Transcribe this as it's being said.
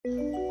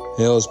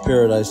Hell's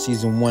Paradise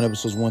Season 1,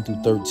 Episodes 1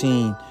 through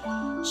 13.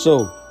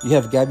 So, you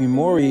have Gabi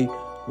Mori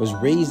was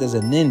raised as a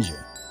ninja.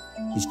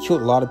 He's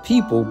killed a lot of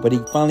people, but he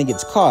finally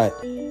gets caught.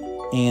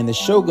 And the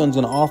Shogun's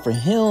going to offer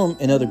him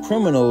and other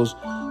criminals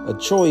a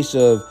choice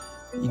of,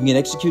 you can get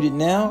executed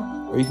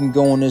now, or you can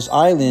go on this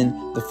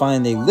island to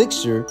find the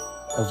elixir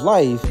of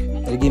life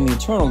that'll give me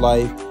eternal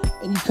life,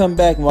 and you come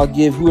back and I'll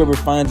give whoever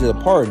finds it a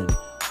pardon.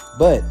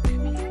 But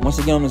once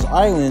they get on this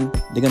island,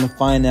 they're going to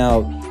find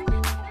out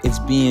it's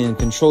being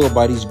controlled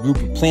by these group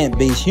of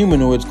plant-based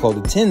humanoids called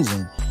the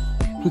Tenzin,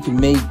 who can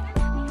make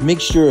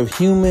mixture of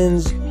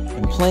humans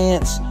and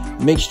plants,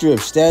 mixture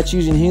of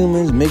statues and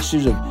humans,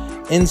 mixtures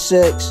of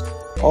insects,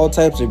 all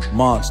types of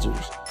monsters.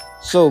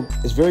 So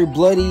it's very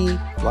bloody.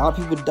 A lot of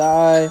people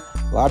die.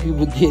 A lot of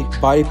people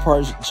get body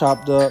parts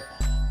chopped up.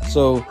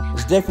 So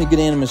it's definitely a good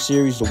anime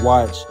series to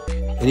watch.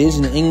 It is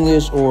in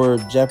English or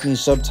Japanese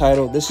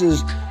subtitle. This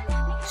is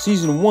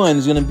season 1.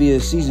 Is going to be a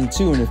season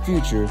 2 in the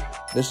future.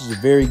 This is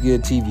a very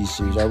good TV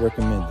series. I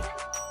recommend it.